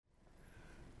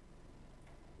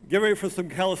Get ready for some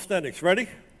calisthenics. Ready?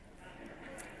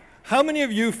 How many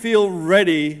of you feel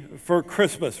ready for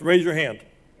Christmas? Raise your hand.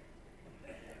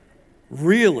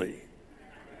 Really?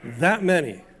 That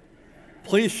many?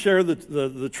 Please share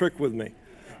the trick with me.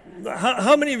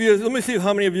 How many of you, let me see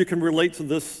how many of you can relate to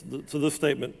this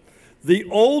statement. The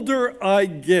older I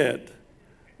get,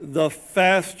 the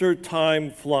faster time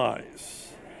flies.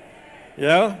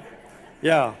 Yeah?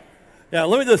 Yeah. Yeah,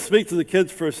 let me just speak to the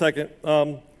kids for a second.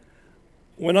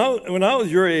 When I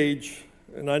was your age,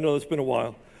 and I know it's been a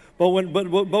while, but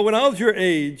when I was your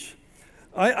age,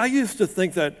 I used to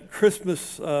think that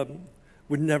Christmas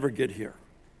would never get here.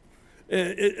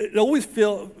 It always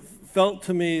felt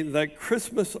to me that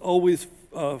Christmas always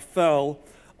fell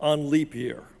on leap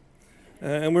year.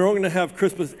 And we're only going to have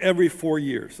Christmas every 4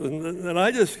 years. And I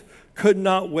just could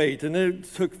not wait. And it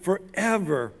took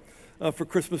forever for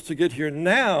Christmas to get here.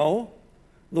 Now,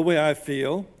 the way I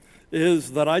feel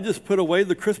is that I just put away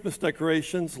the Christmas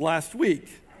decorations last week.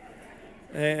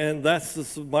 And that's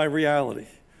just my reality.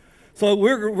 So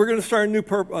we're going to start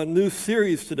a new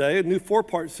series today, a new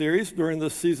 4-part series during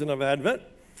this season of Advent.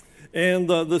 And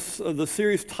the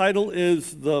series title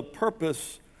is The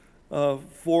Purpose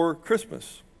for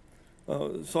Christmas.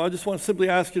 So I just want to simply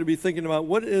ask you to be thinking about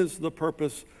what is the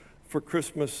purpose for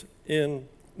Christmas in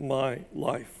my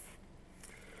life.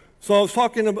 So I was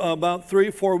talking about 3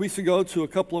 or 4 weeks ago to a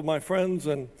couple of my friends,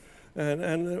 and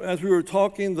as we were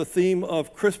talking, the theme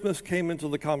of Christmas came into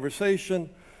the conversation.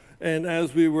 And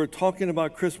as we were talking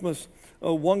about Christmas,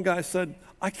 one guy said,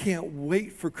 I can't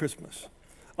wait for Christmas.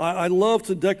 I love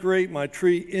to decorate my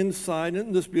tree inside.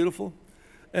 Isn't this beautiful?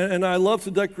 And I love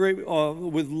to decorate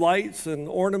with lights and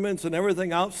ornaments and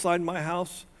everything outside my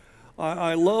house.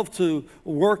 I love to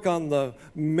work on the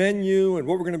menu and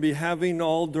what we're going to be having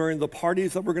all during the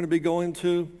parties that we're going to be going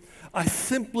to. I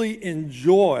simply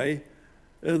enjoy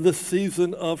the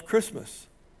season of Christmas.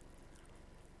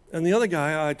 And the other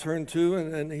guy I turned to,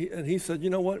 and he said, you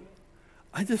know what?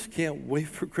 I just can't wait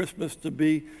for Christmas to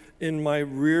be in my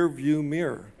rear view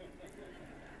mirror.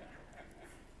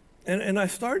 And I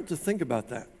started to think about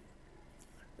that.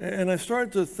 And I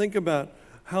started to think about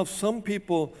how some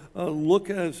people look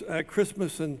at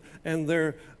Christmas and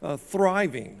they're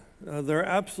thriving. They're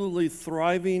absolutely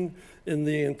thriving in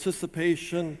the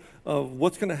anticipation of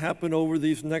what's going to happen over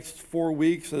these next 4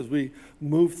 weeks as we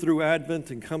move through Advent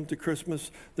and come to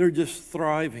Christmas. They're just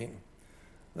thriving.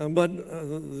 But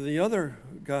the other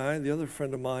guy, the other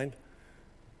friend of mine,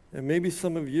 and maybe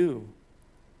some of you,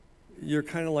 you're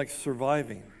kind of like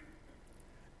surviving.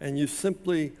 And you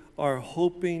simply are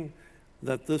hoping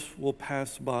that this will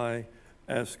pass by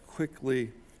as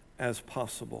quickly as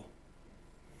possible.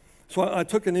 So I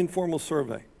took an informal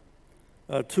survey.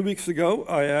 2 weeks ago,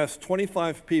 I asked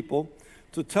 25 people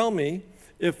to tell me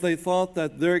if they thought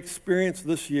that their experience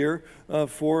this year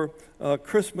for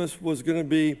Christmas was going to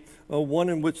be one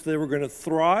in which they were going to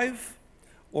thrive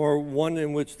or one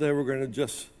in which they were going to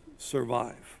just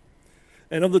survive.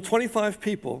 And of the 25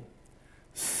 people,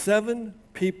 7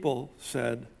 people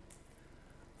said,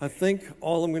 I think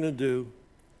all I'm going to do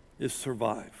is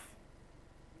survive.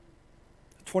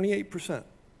 28%.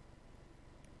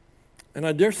 And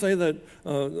I dare say that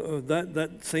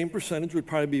that same percentage would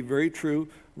probably be very true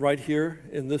right here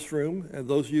in this room, and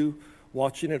those of you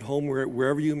watching at home,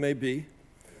 wherever you may be,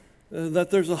 that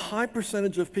there's a high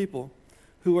percentage of people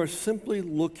who are simply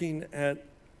looking at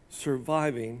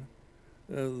surviving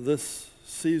this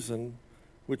season,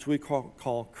 which we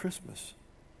call Christmas.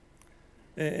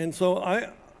 And so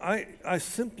I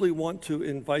simply want to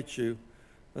invite you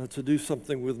to do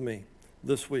something with me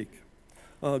this week.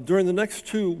 During the next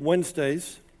 2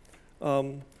 Wednesdays,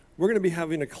 we're going to be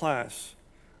having a class,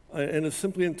 and it's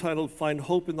simply entitled Find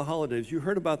Hope in the Holidays. You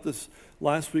heard about this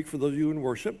last week for those of you in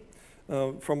worship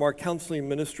from our counseling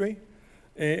ministry.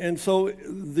 And so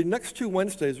the next 2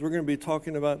 Wednesdays, we're going to be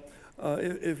talking about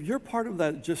if you're part of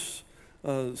that just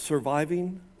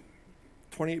surviving,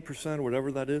 28% or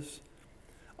whatever that is,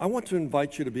 I want to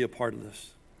invite you to be a part of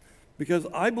this. Because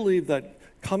I believe that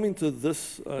coming to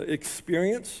this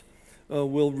experience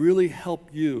will really help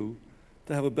you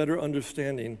to have a better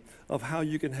understanding of how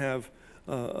you can have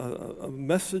a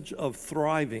message of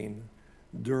thriving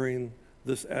during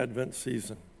this Advent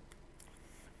season.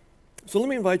 So let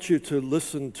me invite you to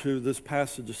listen to this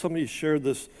passage. Somebody shared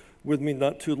this with me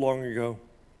not too long ago,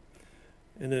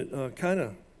 and it kind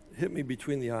of hit me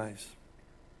between the eyes.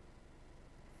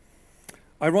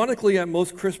 Ironically, at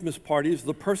most Christmas parties,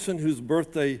 the person whose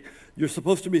birthday you're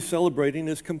supposed to be celebrating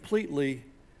is completely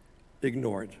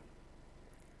ignored.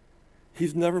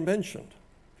 He's never mentioned.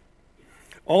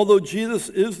 Although Jesus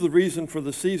is the reason for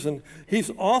the season,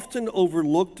 he's often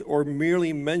overlooked or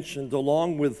merely mentioned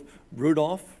along with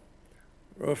Rudolph,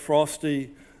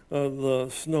 Frosty the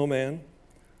Snowman,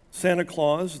 Santa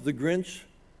Claus, the Grinch,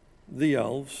 the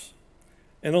elves,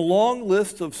 and a long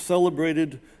list of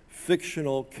celebrated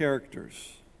fictional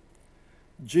characters.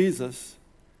 Jesus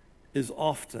is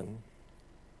often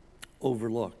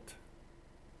overlooked.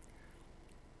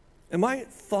 And my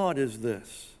thought is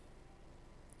this: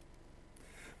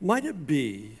 might it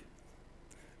be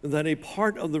that a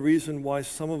part of the reason why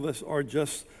some of us are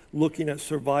just looking at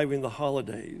surviving the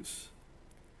holidays,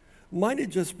 might it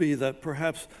just be that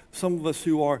perhaps some of us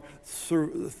who are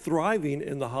thriving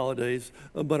in the holidays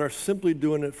but are simply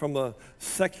doing it from a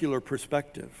secular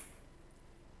perspective,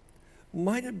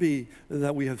 might it be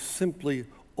that we have simply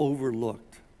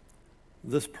overlooked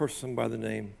this person by the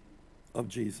name of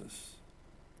Jesus?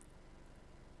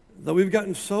 That we've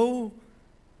gotten so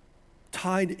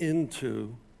tied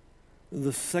into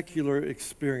the secular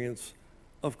experience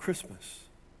of Christmas.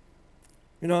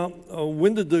 You know,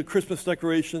 when did the Christmas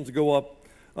decorations go up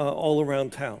all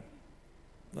around town?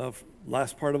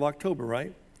 Last part of October, right?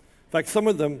 In fact, some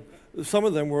of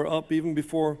them were up even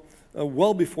before,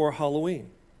 well before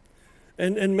Halloween.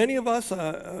 And many of us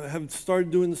have started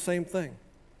doing the same thing.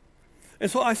 And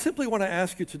so I simply want to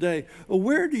ask you today,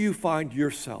 where do you find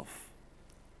yourself?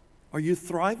 Are you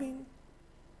thriving?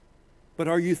 But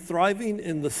are you thriving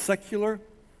in the secular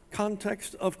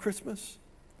context of Christmas?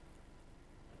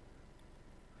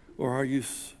 Or are you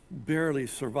barely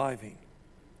surviving?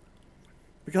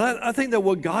 Because I think that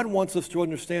what God wants us to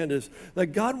understand is that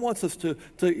God wants us to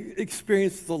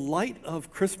experience the light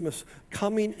of Christmas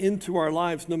coming into our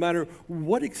lives no matter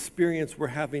what experience we're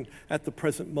having at the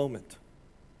present moment.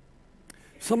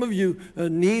 Some of you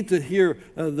need to hear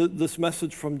this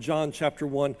message from John chapter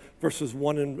 1, verses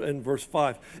 1 and verse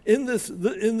 5. In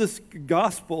this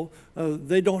gospel,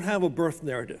 they don't have a birth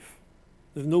narrative.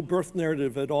 There's no birth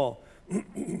narrative at all.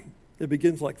 It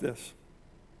begins like this.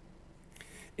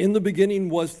 In the beginning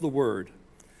was the Word,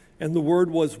 and the Word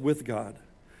was with God,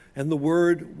 and the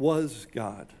Word was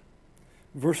God.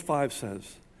 Verse 5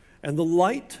 says, and the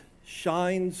light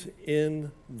shines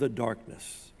in the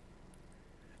darkness,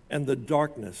 and the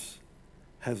darkness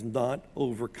has not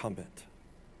overcome it.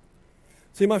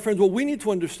 See, my friends, what we need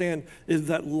to understand is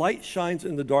that light shines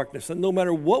in the darkness, and no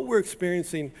matter what we're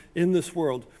experiencing in this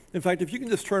world, in fact, if you can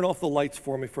just turn off the lights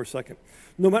for me for a second,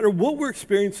 no matter what we're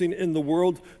experiencing in the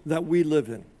world that we live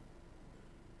in,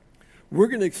 we're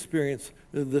going to experience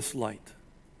this light.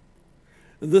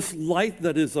 This light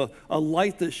that is a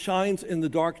light that shines in the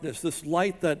darkness, this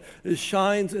light that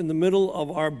shines in the middle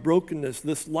of our brokenness,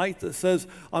 this light that says,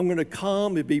 I'm going to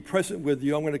come and be present with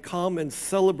you. I'm going to come and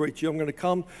celebrate you. I'm going to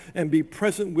come and be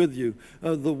present with you.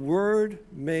 The Word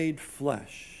made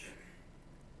flesh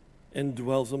and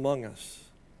dwells among us.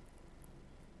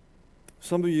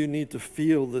 Some of you need to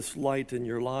feel this light in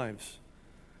your lives.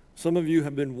 Some of you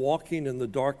have been walking in the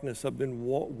darkness, have been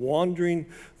wandering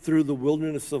through the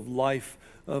wilderness of life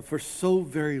for so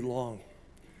very long.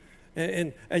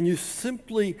 And you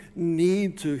simply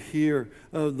need to hear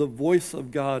the voice of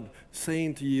God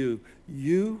saying to you,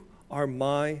 you are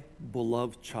my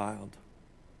beloved child.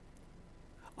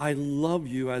 I love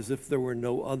you as if there were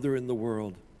no other in the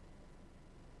world.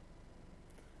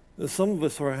 Some of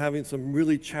us are having some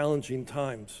really challenging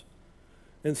times.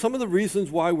 And some of the reasons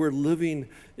why we're living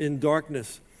in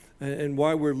darkness and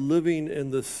why we're living in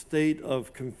the state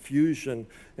of confusion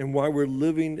and why we're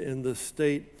living in the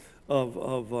state of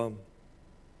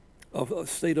a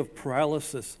state of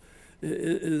paralysis.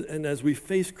 And as we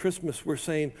face Christmas, we're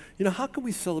saying, you know, how can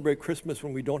we celebrate Christmas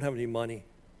when we don't have any money?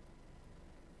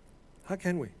 How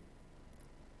can we?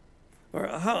 Or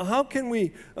how can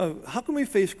we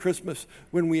face Christmas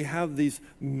when we have these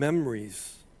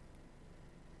memories?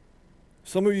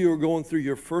 Some of you are going through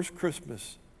your first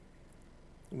Christmas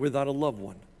without a loved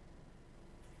one,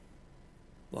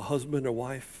 a husband or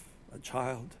wife, a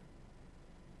child,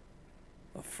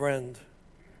 a friend.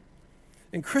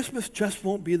 And Christmas just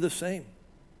won't be the same.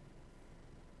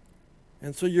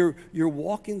 And so you're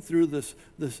walking through this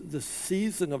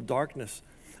season of darkness,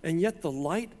 and yet the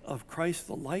light of Christ,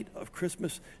 the light of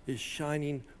Christmas is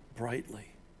shining brightly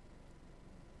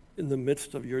in the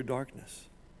midst of your darkness.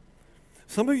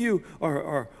 Some of you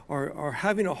are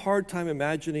having a hard time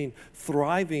imagining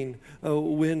thriving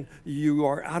when you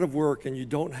are out of work and you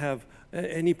don't have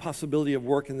any possibility of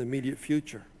work in the immediate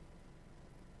future.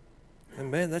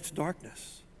 And man, that's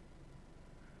darkness.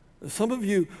 Some of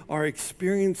you are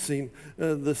experiencing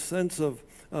the sense of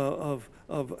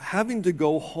having to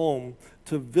go home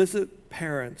to visit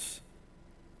parents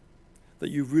that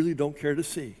you really don't care to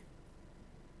see.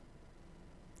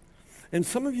 And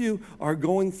some of you are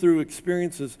going through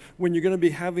experiences when you're going to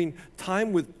be having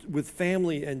time with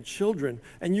family and children,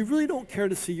 and you really don't care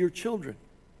to see your children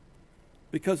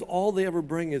because all they ever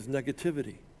bring is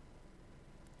negativity.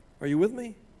 Are you with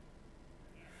me?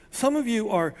 Some of you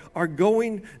are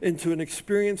going into an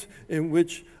experience in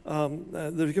which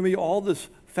there's going to be all this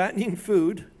fattening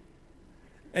food,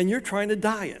 and you're trying to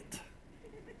diet.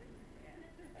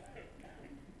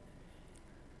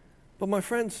 But my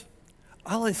friends,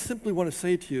 all I simply want to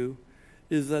say to you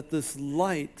is that this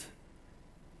light,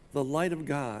 the light of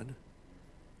God,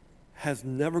 has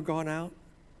never gone out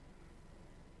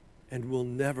and will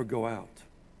never go out.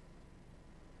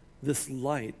 This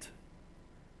light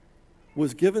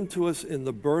was given to us in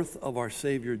the birth of our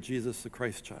Savior, Jesus the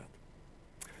Christ child.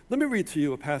 Let me read to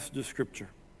you a passage of Scripture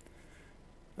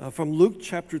from Luke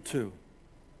chapter 2.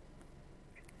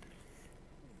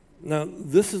 Now,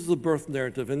 this is the birth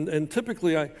narrative, and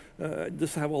typically I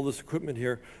just have all this equipment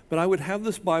here, but I would have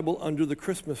this Bible under the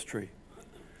Christmas tree.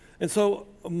 And so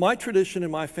my tradition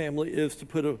in my family is to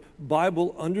put a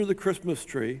Bible under the Christmas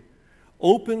tree,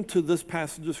 open to this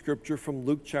passage of Scripture from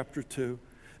Luke chapter 2,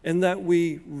 and that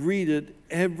we read it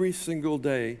every single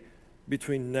day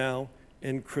between now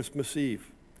and Christmas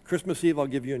Eve. Christmas Eve, I'll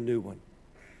give you a new one.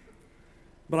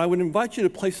 But I would invite you to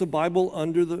place a Bible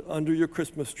under your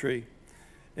Christmas tree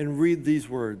and read these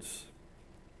words.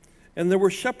 And there were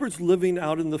shepherds living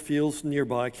out in the fields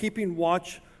nearby, keeping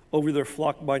watch over their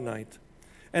flock by night.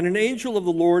 And an angel of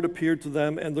the Lord appeared to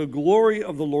them, and the glory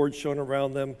of the Lord shone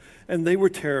around them, and they were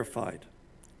terrified.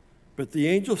 But the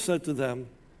angel said to them,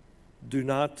 "Do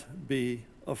not be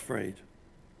afraid.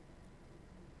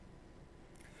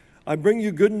 I bring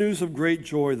you good news of great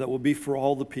joy that will be for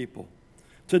all the people.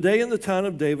 Today in the town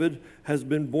of David has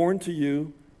been born to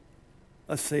you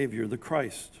a Savior, the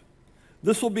Christ.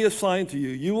 This will be a sign to you.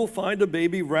 You will find a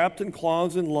baby wrapped in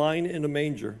cloths and lying in a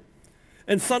manger."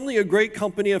 And suddenly a great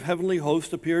company of heavenly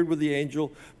hosts appeared with the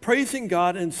angel, praising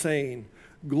God and saying,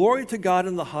 "Glory to God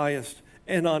in the highest,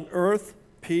 and on earth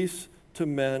peace to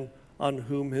men on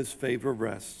whom his favor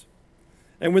rests."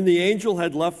 And when the angel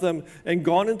had left them and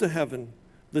gone into heaven,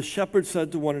 the shepherds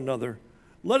said to one another,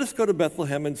 "Let us go to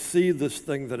Bethlehem and see this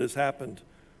thing that has happened,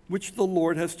 which the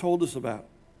Lord has told us about."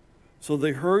 So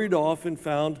they hurried off and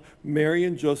found Mary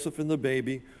and Joseph and the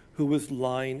baby who was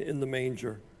lying in the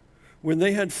manger. When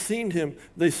they had seen him,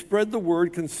 they spread the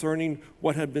word concerning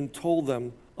what had been told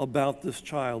them about this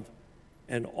child.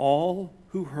 And all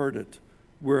who heard it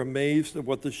were amazed at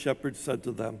what the shepherds said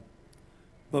to them.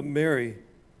 But Mary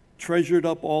treasured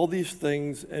up all these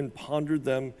things and pondered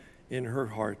them in her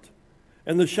heart.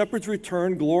 And the shepherds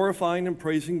returned, glorifying and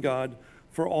praising God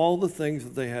for all the things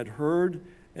that they had heard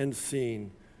and seen,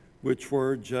 which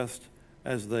were just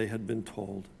as they had been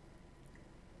told.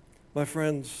 My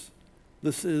friends,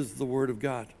 this is the Word of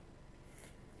God.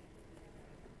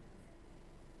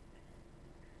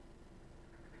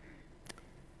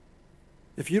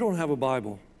 If you don't have a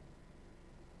Bible,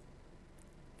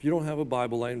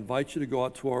 I invite you to go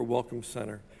out to our Welcome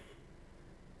Center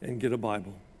and get a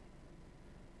Bible.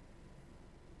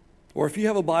 Or if you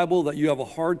have a Bible that you have a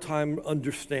hard time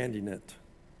understanding it,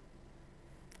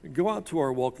 go out to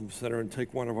our Welcome Center and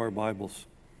take one of our Bibles.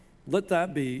 Let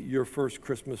that be your first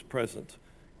Christmas present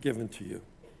given to you.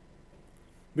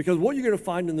 Because what you're going to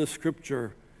find in this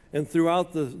scripture and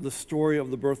throughout the story of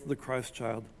the birth of the Christ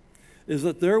child is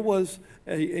that there was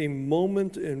a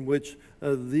moment in which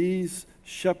these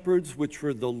shepherds, which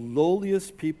were the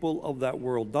lowliest people of that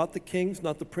world, not the kings,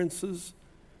 not the princes,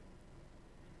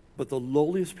 but the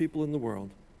lowliest people in the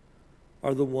world,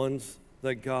 are the ones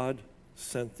that God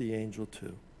sent the angel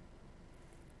to.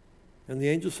 And the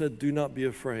angel said, "Do not be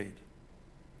afraid."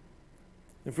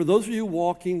 And for those of you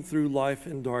walking through life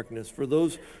in darkness, for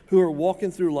those who are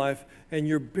walking through life and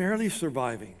you're barely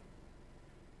surviving,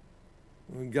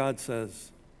 when God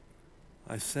says,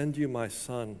 "I send you my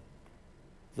son,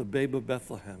 the babe of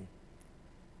Bethlehem,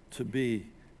 to be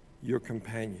your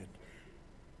companion."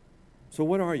 So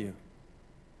what are you?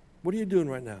 What are you doing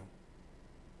right now?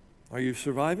 Are you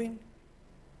surviving?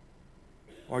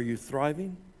 Are you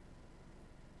thriving?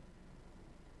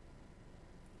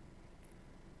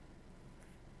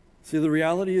 See, the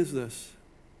reality is this.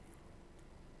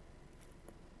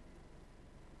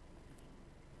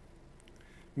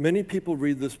 Many people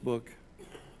read this book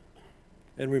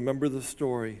and remember the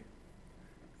story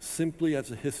simply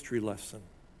as a history lesson,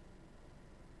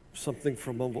 something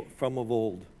from of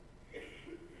old,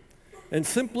 and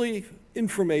simply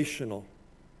informational.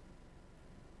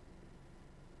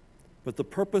 But the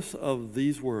purpose of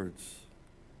these words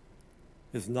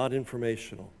is not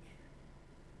informational.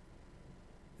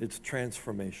 It's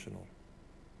transformational.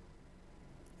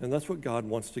 And that's what God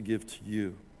wants to give to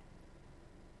you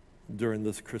during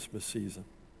this Christmas season.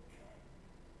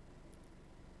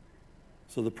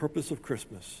 So the purpose of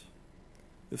Christmas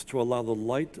is to allow the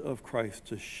light of Christ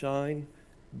to shine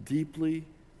deeply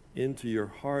into your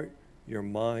heart, your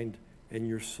mind, and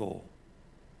your soul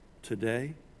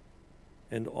today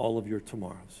and all of your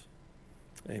tomorrows.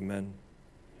 Amen.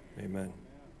 Amen.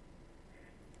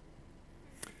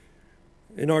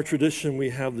 In our tradition, we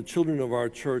have the children of our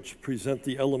church present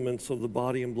the elements of the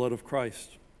body and blood of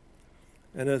Christ.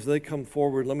 And as they come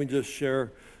forward, let me just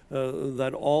share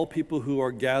that all people who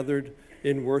are gathered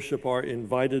in worship are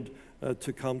invited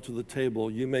to come to the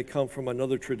table. You may come from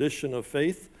another tradition of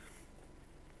faith.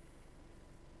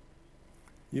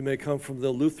 You may come from the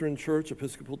Lutheran Church,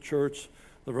 Episcopal Church,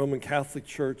 the Roman Catholic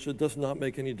Church. It does not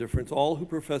make any difference. All who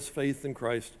profess faith in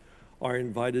Christ are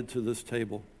invited to this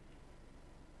table.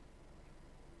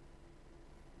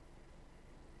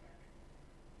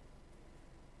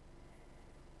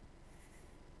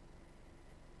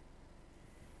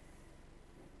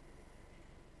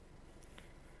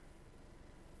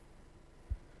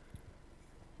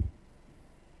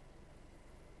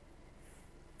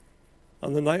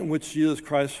 On the night in which Jesus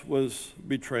Christ was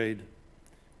betrayed,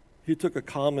 he took a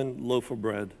common loaf of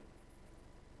bread,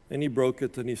 and he broke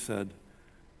it, and he said,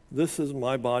 "This is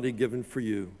my body given for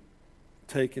you.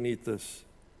 Take and eat this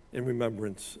in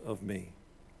remembrance of me."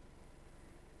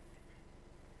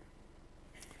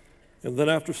 And then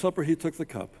after supper, he took the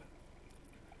cup,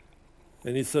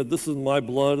 and he said, "This is my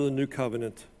blood of the new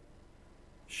covenant,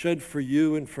 shed for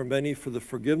you and for many for the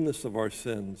forgiveness of our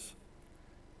sins.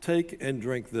 Take and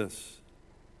drink this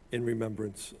in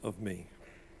remembrance of me."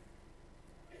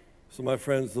 So, my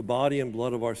friends, the body and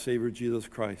blood of our Savior Jesus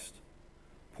Christ,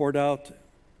 poured out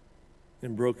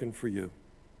and broken for you.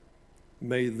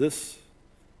 May this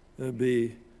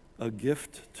be a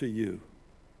gift to you,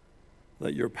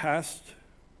 that your past,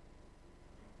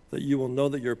 that you will know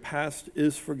that your past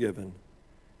is forgiven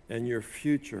and your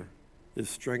future is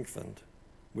strengthened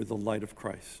with the light of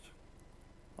Christ.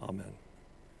 Amen.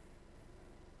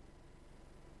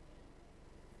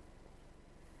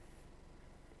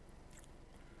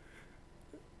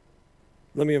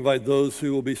 Let me invite those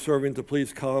who will be serving to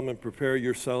please come and prepare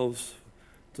yourselves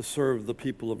to serve the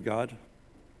people of God.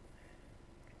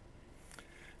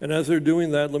 And as they're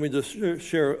doing that, let me just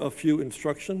share a few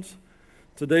instructions.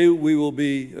 Today we will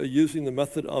be using the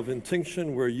method of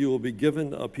intinction, where you will be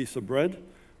given a piece of bread.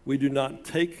 We do not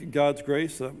take God's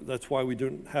grace. That's why we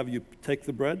don't have you take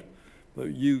the bread.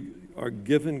 But you are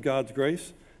given God's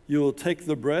grace. You will take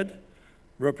the bread,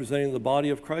 representing the body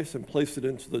of Christ, and place it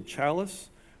into the chalice.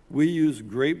 We use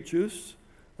grape juice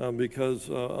because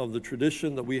of the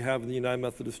tradition that we have in the United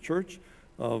Methodist Church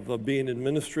of being in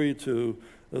ministry to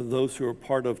those who are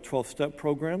part of 12-step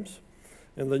programs.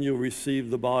 And then you'll receive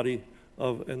the body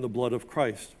and the blood of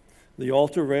Christ. The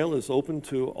altar rail is open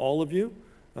to all of you.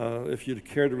 If you'd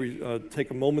care to take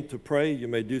a moment to pray, you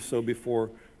may do so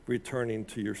before returning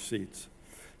to your seats.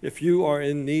 If you are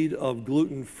in need of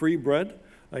gluten-free bread,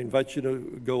 I invite you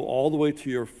to go all the way to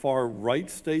your far right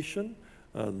station.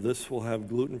 This will have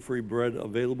gluten-free bread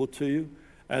available to you,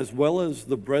 as well as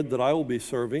the bread that I will be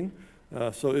serving.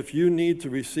 So if you need to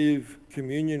receive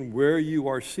communion where you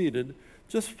are seated,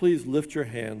 just please lift your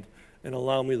hand and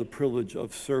allow me the privilege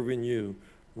of serving you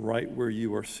right where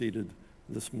you are seated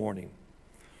this morning.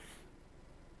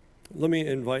 Let me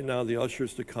invite now the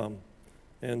ushers to come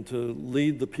and to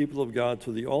lead the people of God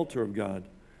to the altar of God,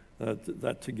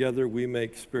 that together we may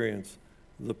experience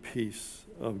the peace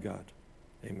of God.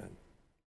 Amen.